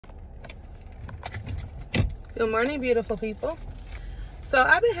Good morning, beautiful people. So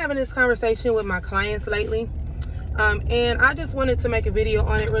I've been having this conversation with my clients lately, and I just wanted to make a video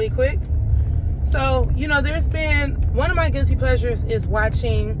on it really quick. So, there's been, one of my guilty pleasures is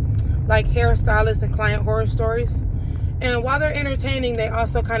watching like hairstylists and client horror stories. And while they're entertaining, they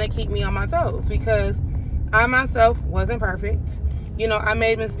also kind of keep me on my toes because I myself wasn't perfect. I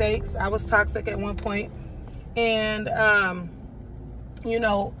made mistakes. I was toxic at one point. And,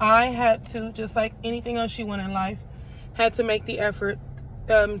 I had to, just like anything else you want in life, had to make the effort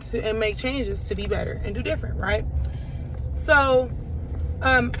and make changes to be better and do different, right? So,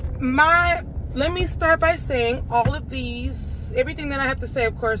 let me start by saying everything that I have to say,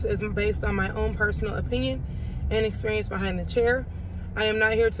 of course, is based on my own personal opinion and experience behind the chair. I am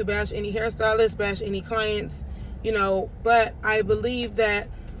not here to bash any hairstylists, bash any clients, but I believe that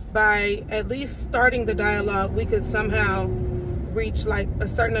by at least starting the dialogue, we could somehow reach like a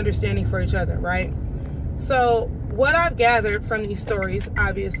certain understanding for each other, right? So what I've gathered from these stories,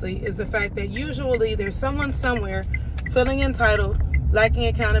 obviously, is the fact that usually there's someone somewhere feeling entitled, lacking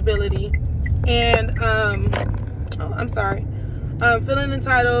accountability, and feeling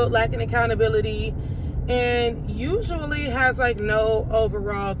entitled, lacking accountability, and usually has like no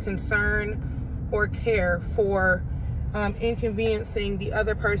overall concern or care for inconveniencing the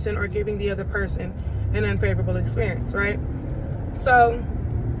other person or giving the other person an unfavorable experience, right? So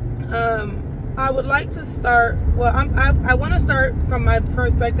I would like to start, I want to start from my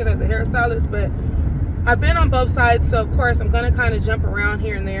perspective as a hairstylist, but I've been on both sides, so of course I'm going to kind of jump around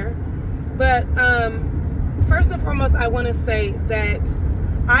here and there. But first and foremost, I want to say that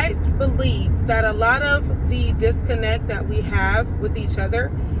I believe that a lot of the disconnect that we have with each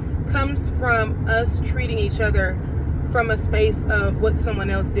other comes from us treating each other from a space of what someone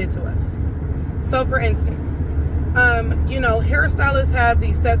else did to us. So for instance, hairstylists have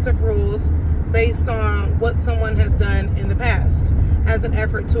these sets of rules based on what someone has done in the past as an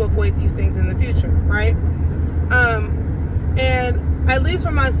effort to avoid these things in the future, right? And at least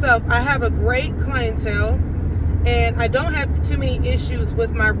for myself, I have a great clientele and I don't have too many issues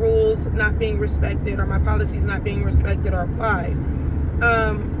with my rules not being respected or my policies not being respected or applied.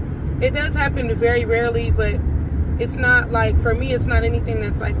 It does happen very rarely, but it's not like, for me, it's not anything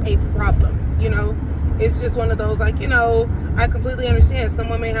that's like a problem, It's just one of those, like, I completely understand.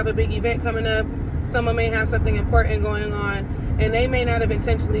 Someone may have a big event coming up. Someone may have something important going on, and they may not have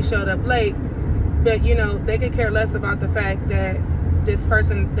intentionally showed up late, but, they could care less about the fact that this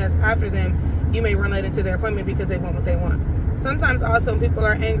person that's after them, you may run late into their appointment because they want what they want. Sometimes also when people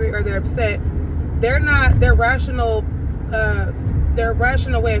are angry or they're upset, their rational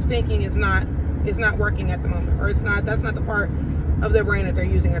way of thinking is not working at the moment, or that's not the part of their brain that they're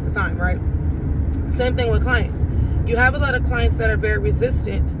using at the time, right? Same thing with clients. You have a lot of clients that are very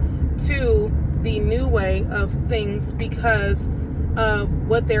resistant to the new way of things because of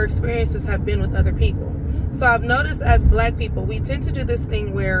what their experiences have been with other people. So I've noticed as Black people, we tend to do this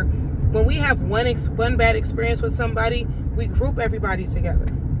thing where when we have one bad experience with somebody, we group everybody together.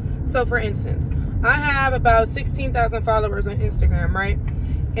 So for instance, I have about 16,000 followers on Instagram, right?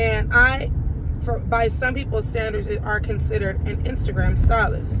 And by some people's standards, are considered an Instagram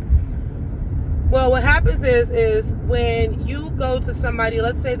stylist. Well, what happens is when you go to somebody,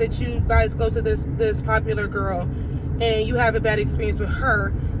 let's say that you guys go to this popular girl and you have a bad experience with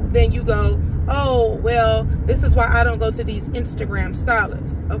her, then you go, oh, well, this is why I don't go to these Instagram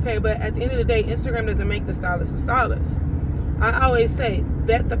stylists. Okay, but at the end of the day, Instagram doesn't make the stylist a stylist. I always say,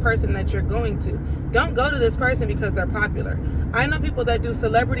 vet the person that you're going to. Don't go to this person because they're popular. I know people that do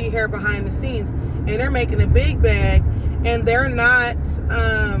celebrity hair behind the scenes and they're making a big bag and they're not,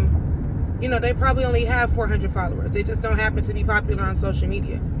 they probably only have 400 followers. They just don't happen to be popular on social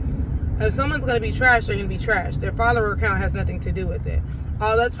media. If someone's going to be trash, they're going to be trash. Their follower count has nothing to do with it.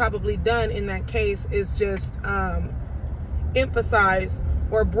 All that's probably done in that case is just emphasize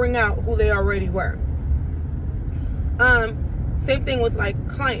or bring out who they already were. Same thing with like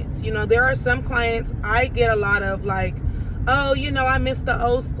clients. There are some clients I get a lot of like, oh, I miss the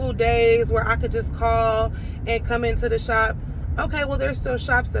old school days where I could just call and come into the shop. Okay, well, there's still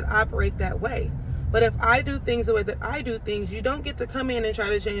shops that operate that way. But if I do things the way that I do things, you don't get to come in and try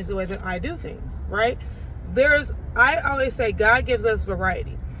to change the way that I do things, right? I always say God gives us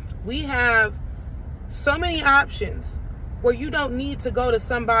variety. We have so many options where you don't need to go to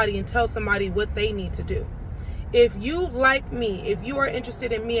somebody and tell somebody what they need to do. If you like me, if you are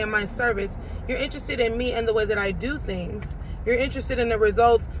interested in me and my service, you're interested in me and the way that I do things, you're interested in the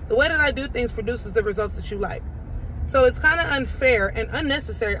results, the way that I do things produces the results that you like. So it's kind of unfair and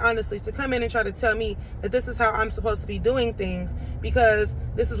unnecessary, honestly, to come in and try to tell me that this is how I'm supposed to be doing things because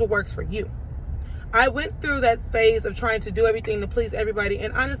this is what works for you. I went through that phase of trying to do everything to please everybody.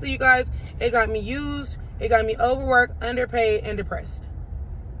 And honestly, you guys, it got me used. It got me overworked, underpaid, and depressed.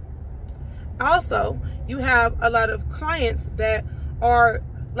 Also, you have a lot of clients that are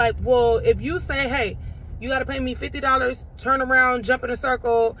like, well, if you say, hey, you got to pay me $50, turn around, jump in a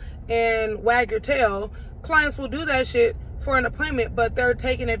circle, and wag your tail, clients will do that shit for an appointment, but they're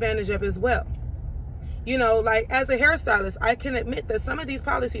taken advantage of as well. You know, like as a hairstylist, I can admit that some of these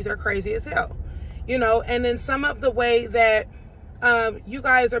policies are crazy as hell. You know, and then some of the way that you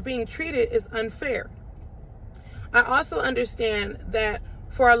guys are being treated is unfair. I also understand that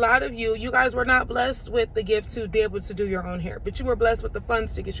for a lot of you, you guys were not blessed with the gift to be able to do your own hair, but you were blessed with the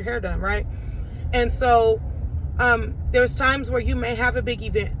funds to get your hair done, right? And so there's times where you may have a big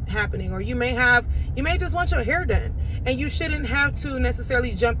event happening, or you may just want your hair done, and you shouldn't have to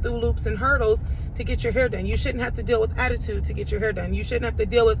necessarily jump through loops and hurdles to get your hair done. You shouldn't have to deal with attitude to get your hair done. You shouldn't have to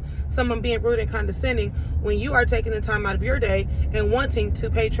deal with someone being rude and condescending when you are taking the time out of your day and wanting to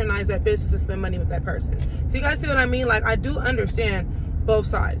patronize that business and spend money with that person. So you guys see what I mean? Like, I do understand both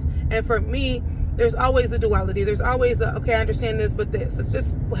sides. And for me, there's always a duality. There's always a, okay, I understand this, but this. It's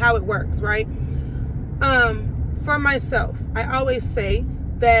just how it works, right? For myself, I always say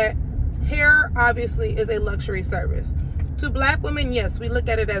that hair obviously is a luxury service. To Black women, yes, we look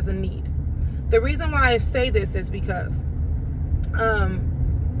at it as a need. The reason why I say this is because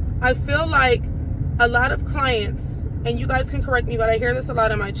I feel like a lot of clients, and you guys can correct me, but I hear this a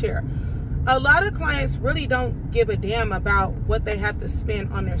lot in my chair. A lot of clients really don't give a damn about what they have to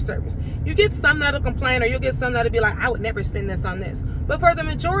spend on their service. You get some that'll complain, or you'll get some that'll be like, I would never spend this on this. But for the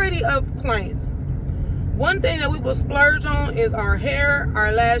majority of clients, one thing that we will splurge on is our hair,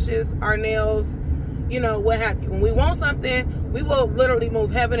 our lashes, our nails, you know, what have you. When we want something, we will literally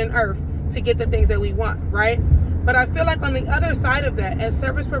move heaven and earth to get the things that we want, right? But I feel like on the other side of that, as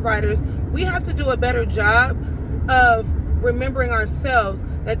service providers, we have to do a better job of remembering ourselves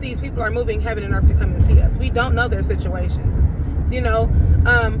that these people are moving heaven and earth to come and see us. We don't know their situations. You know,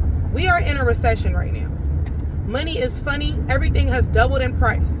 we are in a recession right now. Money is funny. Everything has doubled in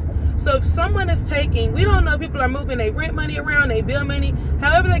price. So if someone is taking, we don't know if people are moving their rent money around, their bill money,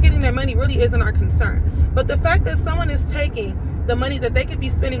 however they're getting their money really isn't our concern. But the fact that someone is taking the money that they could be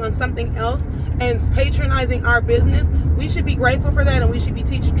spending on something else and patronizing our business, we should be grateful for that, and we should be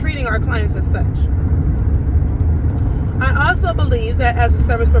treating our clients as such. I also believe that as a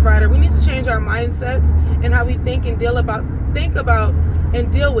service provider, we need to change our mindsets and how we think and deal about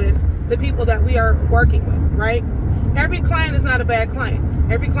and deal with the people that we are working with, right? Every client is not a bad client.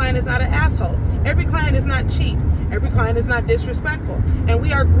 Every client is not an asshole. Every client is not cheap. Every client is not disrespectful. And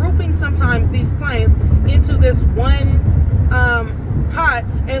we are grouping sometimes these clients into this one pot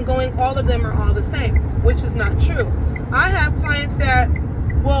and going, all of them are all the same, which is not true. I have clients that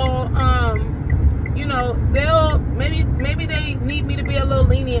will, you know, maybe they need me to be a little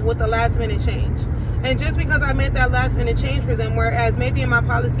lenient with the last minute change. And just because I made that last minute change for them, whereas maybe in my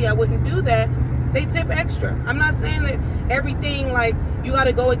policy I wouldn't do that, they tip extra. I'm not saying that everything, like, you got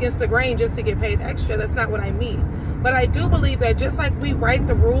to go against the grain just to get paid extra. That's not what I mean. But I do believe that just like we write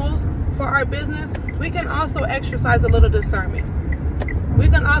the rules for our business, we can also exercise a little discernment. We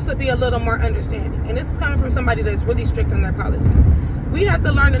can also be a little more understanding. And this is coming from somebody that's really strict on their policy. We have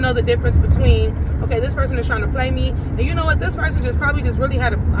to learn to know the difference between, okay, this person is trying to play me, and you know what, this person probably really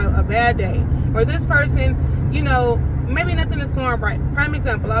had a bad day. Or this person, you know, maybe nothing is going right. Prime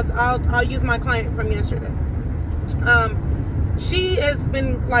example, I'll use my client from yesterday. She has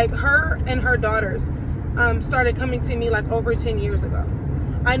been, like, her and her daughters started coming to me like over 10 years ago.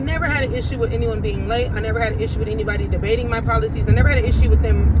 I never had an issue with anyone being late. I never had an issue with anybody debating my policies. I never had an issue with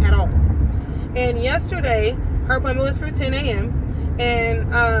them at all. And yesterday, her appointment was for 10 a.m.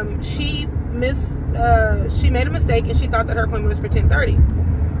 and she made a mistake, and she thought that her appointment was for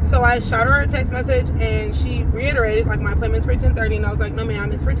 10:30. So I shot her a text message, and she reiterated, like, my appointment's for 10:30, and I was like, no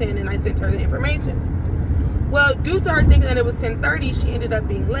ma'am, it's for 10, and I sent her the information. Well, due to her thinking that it was 10:30, she ended up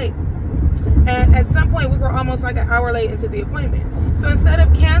being late. And at some point, we were almost like an hour late into the appointment. So instead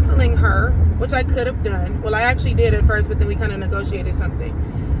of canceling her, which I could have done, well, I actually did at first, but then we kind of negotiated something.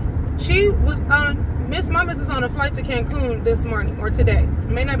 She was on, Miss Mamas is on a flight to Cancun this morning, or today. It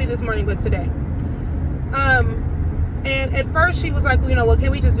may not be this morning, but today. And at first she was like, you know, well,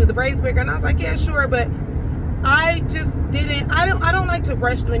 can we just do the braids bigger? And I was like, yeah, sure, but I just didn't, I don't like to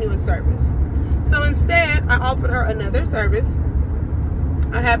rush through anyone's service. So instead, I offered her another service.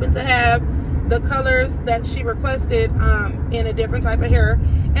 I happened to have the colors that she requested in a different type of hair.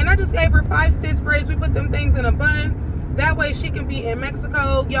 And I just gave her 5 stitch braids. We put them things in a bun. That way she can be in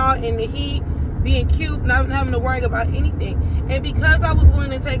Mexico, y'all, in the heat, being cute, not having to worry about anything. And because I was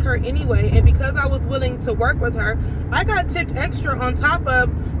willing to take her anyway, and because I was willing to work with her, I got tipped extra on top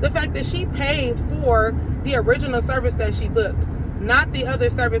of the fact that she paid for the original service that she booked, not the other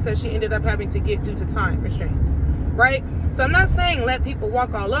service that she ended up having to get due to time restraints, right? So I'm not saying let people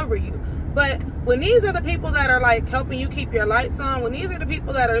walk all over you, but when these are the people that are like helping you keep your lights on, when these are the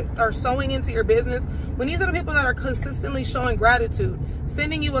people that are sewing into your business, when these are the people that are consistently showing gratitude,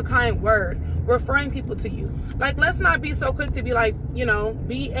 sending you a kind word, referring people to you, like, let's not be so quick to be like, you know,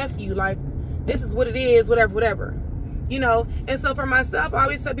 BF you, like, this is what it is, whatever. You know, and so for myself, I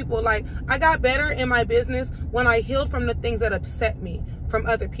always tell people, like, I got better in my business when I healed from the things that upset me from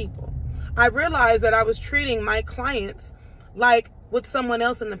other people. I realized that I was treating my clients like what someone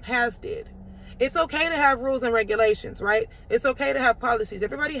else in the past did. It's okay to have rules and regulations, right? It's okay to have policies.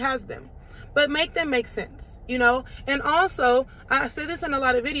 Everybody has them, but make them make sense, you know? And also, I say this in a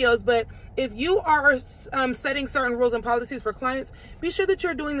lot of videos, but if you are setting certain rules and policies for clients, be sure that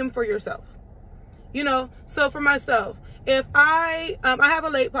you're doing them for yourself. You know, so for myself, if I have a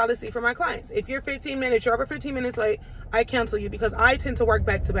late policy for my clients. If you're 15 minutes, you're over 15 minutes late, I cancel you because I tend to work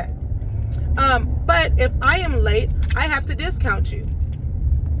back to back. But if I am late, I have to discount you.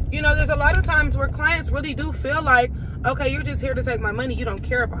 You know, there's a lot of times where clients really do feel like, okay, you're just here to take my money. You don't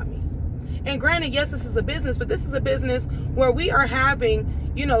care about me. And granted, yes, this is a business, but this is a business where we are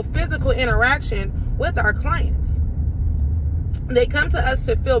having, you know, physical interaction with our clients. They come to us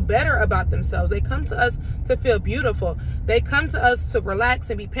to feel better about themselves. They come to us to feel beautiful. They come to us to relax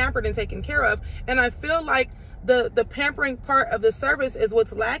and be pampered and taken care of. And I feel like the pampering part of the service is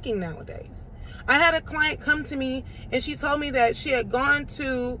what's lacking nowadays. I had a client come to me and she told me that she had gone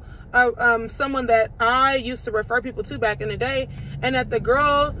to someone that I used to refer people to back in the day, and that the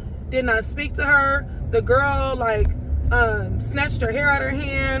girl did not speak to her. The girl like snatched her hair out of her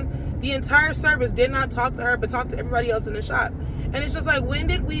hand. The entire service did not talk to her, but talked to everybody else in the shop. And it's just like, when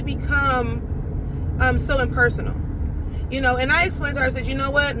did we become so impersonal? You know, and I explained to her, I said, you know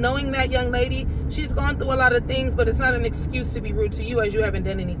what, knowing that young lady, she's gone through a lot of things, but it's not an excuse to be rude to you as you haven't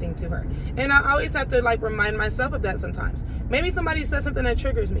done anything to her. And I always have to like remind myself of that sometimes. Maybe somebody said something that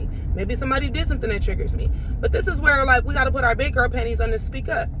triggers me. Maybe somebody did something that triggers me. But this is where like we got to put our big girl panties on and speak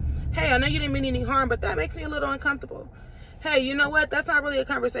up. Hey, I know you didn't mean any harm, but that makes me a little uncomfortable. Hey, you know what? That's not really a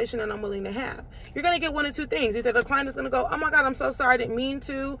conversation that I'm willing to have. You're going to get one of two things. Either the client is going to go, oh my God, I'm so sorry. I didn't mean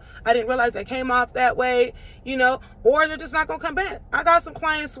to. I didn't realize I came off that way, you know, or they're just not going to come back. I got some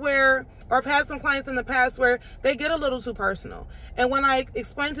clients where, or I've had some clients in the past where they get a little too personal. And when I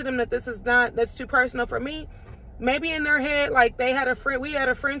explain to them that this is not, that's too personal for me, maybe in their head, like we had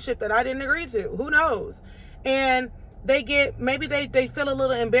a friendship that I didn't agree to. Who knows? And they get, maybe they feel a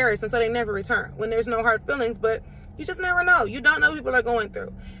little embarrassed, and so they never return when there's no hard feelings. But you just never know. You don't know what people are going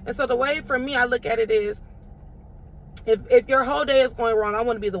through. And so the way for me I look at it is, if your whole day is going wrong, I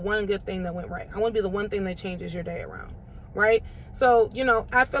want to be the one good thing that went right. I want to be the one thing that changes your day around, right? So, you know,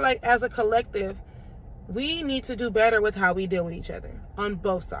 I feel like as a collective, we need to do better with how we deal with each other on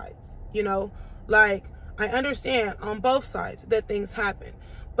both sides. You know, like, I understand on both sides that things happen.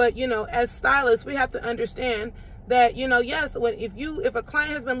 But, you know, as stylists, we have to understand that, you know, yes, if a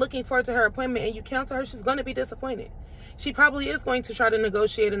client has been looking forward to her appointment and you cancel her, she's going to be disappointed. She probably is going to try to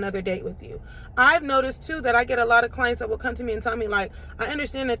negotiate another date with you. I've noticed too that I get a lot of clients that will come to me and tell me like, I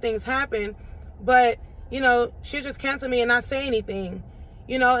understand that things happen, but you know, she'll just cancel me and not say anything,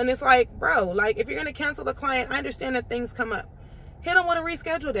 you know. And it's like, bro, like, if you're going to cancel the client, I understand that things come up. Hit them with a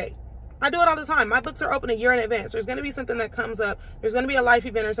reschedule date. I do it all the time. My books are open a year in advance. There's going to be something that comes up. There's going to be a life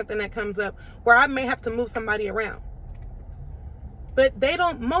event or something that comes up where I may have to move somebody around. But they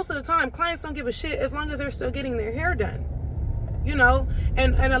don't, most of the time, clients don't give a shit as long as they're still getting their hair done. You know,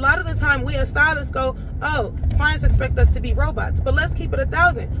 and a lot of the time we as stylists go, oh, clients expect us to be robots. But let's keep it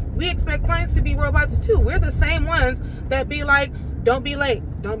 1,000. We expect clients to be robots too. We're the same ones that be like, don't be late,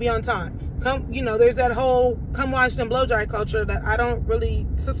 don't be on time. Come, you know, there's that whole come wash and blow dry culture that I don't really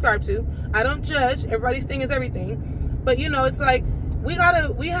subscribe to. I don't judge. Everybody's thing is everything. But, you know, it's like we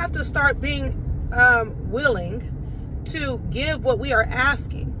have to start being willing to give what we are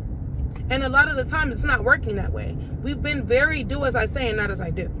asking. And a lot of the time it's not working that way. We've been very do as I say and not as I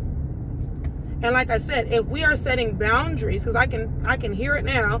do. And like I said, if we are setting boundaries, because I can hear it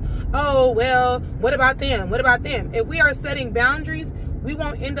now, oh, well, what about them? What about them? If we are setting boundaries, we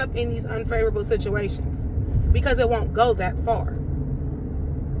won't end up in these unfavorable situations because it won't go that far.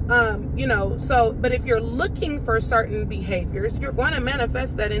 You know, so, but if you're looking for certain behaviors, you're going to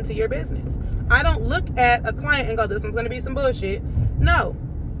manifest that into your business. I don't look at a client and go, this one's going to be some bullshit. No.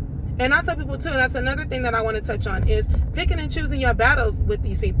 And I tell people too, and that's another thing that I want to touch on, is picking and choosing your battles with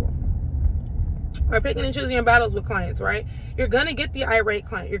these people. or picking and choosing your battles with clients, right? You're going to get the irate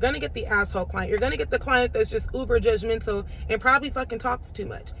client. You're going to get the asshole client. You're going to get the client that's just uber judgmental and probably fucking talks too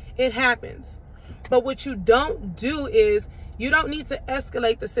much. It happens. But what you don't do is you don't need to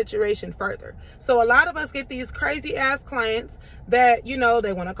escalate the situation further. So a lot of us get these crazy ass clients that, you know,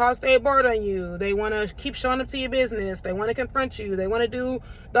 they want to call state board on you. They want to keep showing up to your business. They want to confront you. They want to do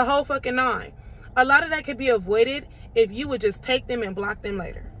the whole fucking nine. A lot of that could be avoided if you would just take them and block them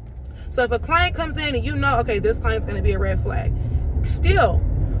later. So if a client comes in and you know, okay, this client's going to be a red flag. Still,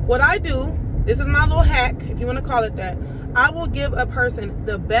 what I do, this is my little hack, if you want to call it that, I will give a person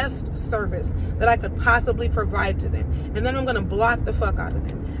the best service that I could possibly provide to them. And then I'm going to block the fuck out of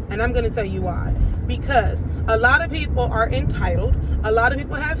them. And I'm going to tell you why. Because a lot of people are entitled. A lot of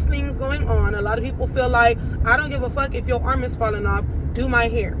people have things going on. A lot of people feel like, I don't give a fuck if your arm is falling off, do my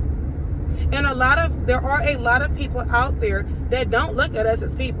hair. And there are a lot of people out there that don't look at us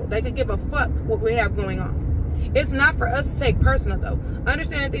as people. They could give a fuck what we have going on. It's not for us to take personal, though.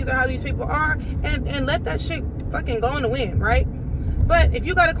 Understand that these are how these people are, and let that shit fucking go in the wind, right? But if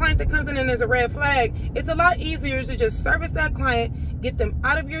you got a client that comes in and there's a red flag, it's a lot easier to just service that client, get them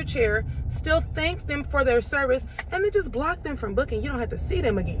out of your chair, still thank them for their service, and then just block them from booking. You don't have to see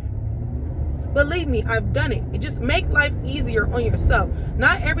them again. Believe me, I've done it. It just make life easier on yourself.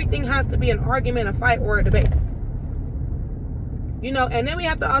 Not everything has to be an argument, a fight, or a debate. You know, and then we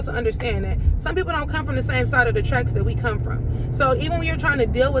have to also understand that some people don't come from the same side of the tracks that we come from. So even when you're trying to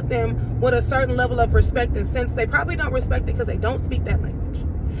deal with them with a certain level of respect and sense, they probably don't respect it because they don't speak that language.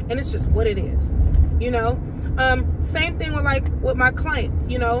 And it's just what it is, you know? Same thing with my clients,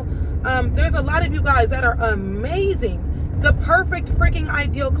 you know? There's a lot of you guys that are amazing. The perfect freaking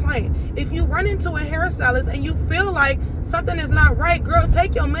ideal client. If you run into a hairstylist and you feel like something is not right, girl,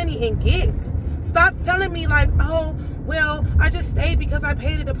 take your money and get. Stop telling me like, oh, well, I just stayed because I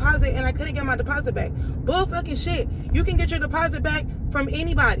paid a deposit and I couldn't get my deposit back. Bull fucking shit. You can get your deposit back from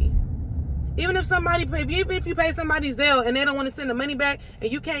anybody. Even if you pay somebody Zelle and they don't want to send the money back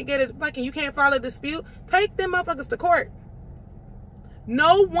and you can't get it, fucking, you can't file a dispute, take them motherfuckers to court.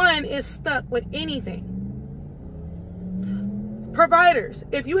 No one is stuck with anything. Providers,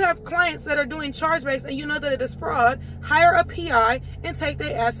 if you have clients that are doing chargebacks and you know that it is fraud, hire a PI and take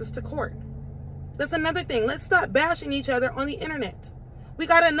their asses to court. That's another thing. Let's stop bashing each other on the internet. We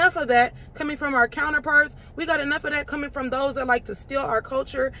got enough of that coming from our counterparts. We got enough of that coming from those that like to steal our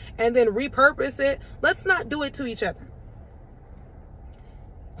culture and then repurpose it. Let's not do it to each other.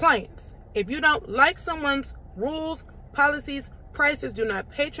 Clients, if you don't like someone's rules, policies, prices, do not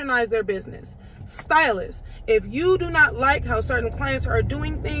patronize their business. Stylists, if you do not like how certain clients are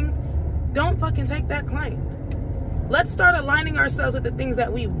doing things, don't fucking take that client. Let's start aligning ourselves with the things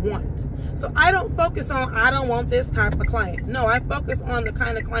that we want. So I don't focus on, I don't want this type of client. No, I focus on the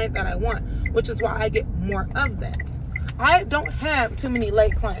kind of client that I want, which is why I get more of that. I don't have too many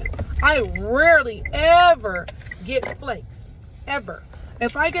late clients. I rarely ever get flakes, ever.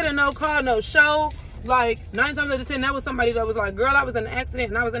 If I get a no call, no show, like 9 times out of 10, that was somebody that was like, girl, I was in an accident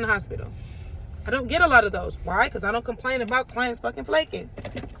and I was in the hospital. I don't get a lot of those. Why? Because I don't complain about clients fucking flaking.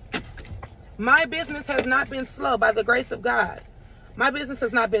 My business has not been slow by the grace of God. My business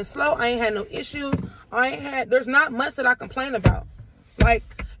has not been slow. I ain't had no issues. There's not much that I complain about.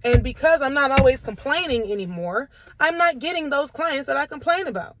 And because I'm not always complaining anymore, I'm not getting those clients that I complain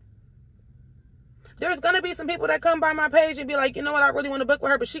about. There's going to be some people that come by my page and be like, you know what, I really want to book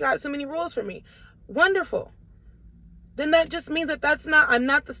with her, but she got so many rules for me. Wonderful. Then that just means that I'm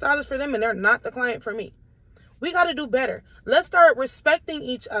not the stylist for them and they're not the client for me. We got to do better. Let's start respecting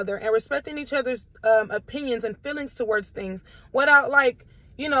each other and respecting each other's opinions and feelings towards things without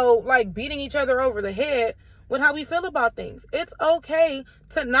beating each other over the head with how we feel about things. It's okay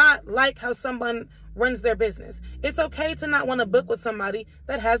to not like how someone runs their business. It's okay to not want to book with somebody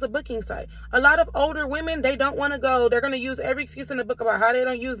that has a booking site. A lot of older women, they don't want to go. They're going to use every excuse in the book about how they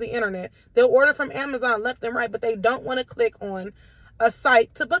don't use the internet. They'll order from Amazon left and right, but they don't want to click on a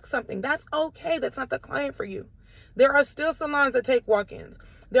site to book something. That's okay. That's not the client for you. There are still salons that take walk-ins.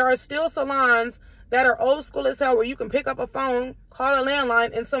 There are still salons that are old school as hell where you can pick up a phone, call a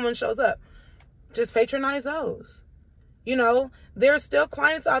landline, and someone shows up. Just patronize those. You know, there's still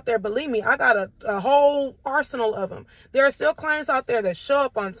clients out there. Believe me, I got a whole arsenal of them. There are still clients out there that show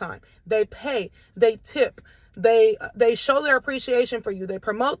up on time. They pay. They tip. They show their appreciation for you. They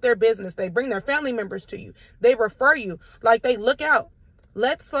promote their business. They bring their family members to you. They refer you. Like, they look out.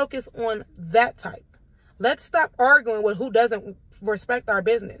 Let's focus on that type. Let's stop arguing with who doesn't respect our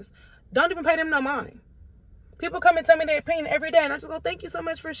business. Don't even pay them no mind. People come and tell me their opinion every day, and I just go, thank you so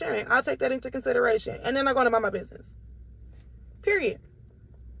much for sharing. I'll take that into consideration. And then I go on about my business. Period.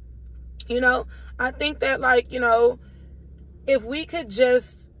 You know, I think that, like, you know, if we could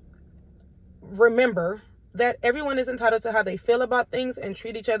just remember that everyone is entitled to how they feel about things and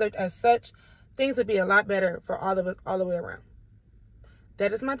treat each other as such, things would be a lot better for all of us all the way around.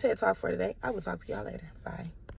 That is my TED Talk for today. I will talk to y'all later. Bye.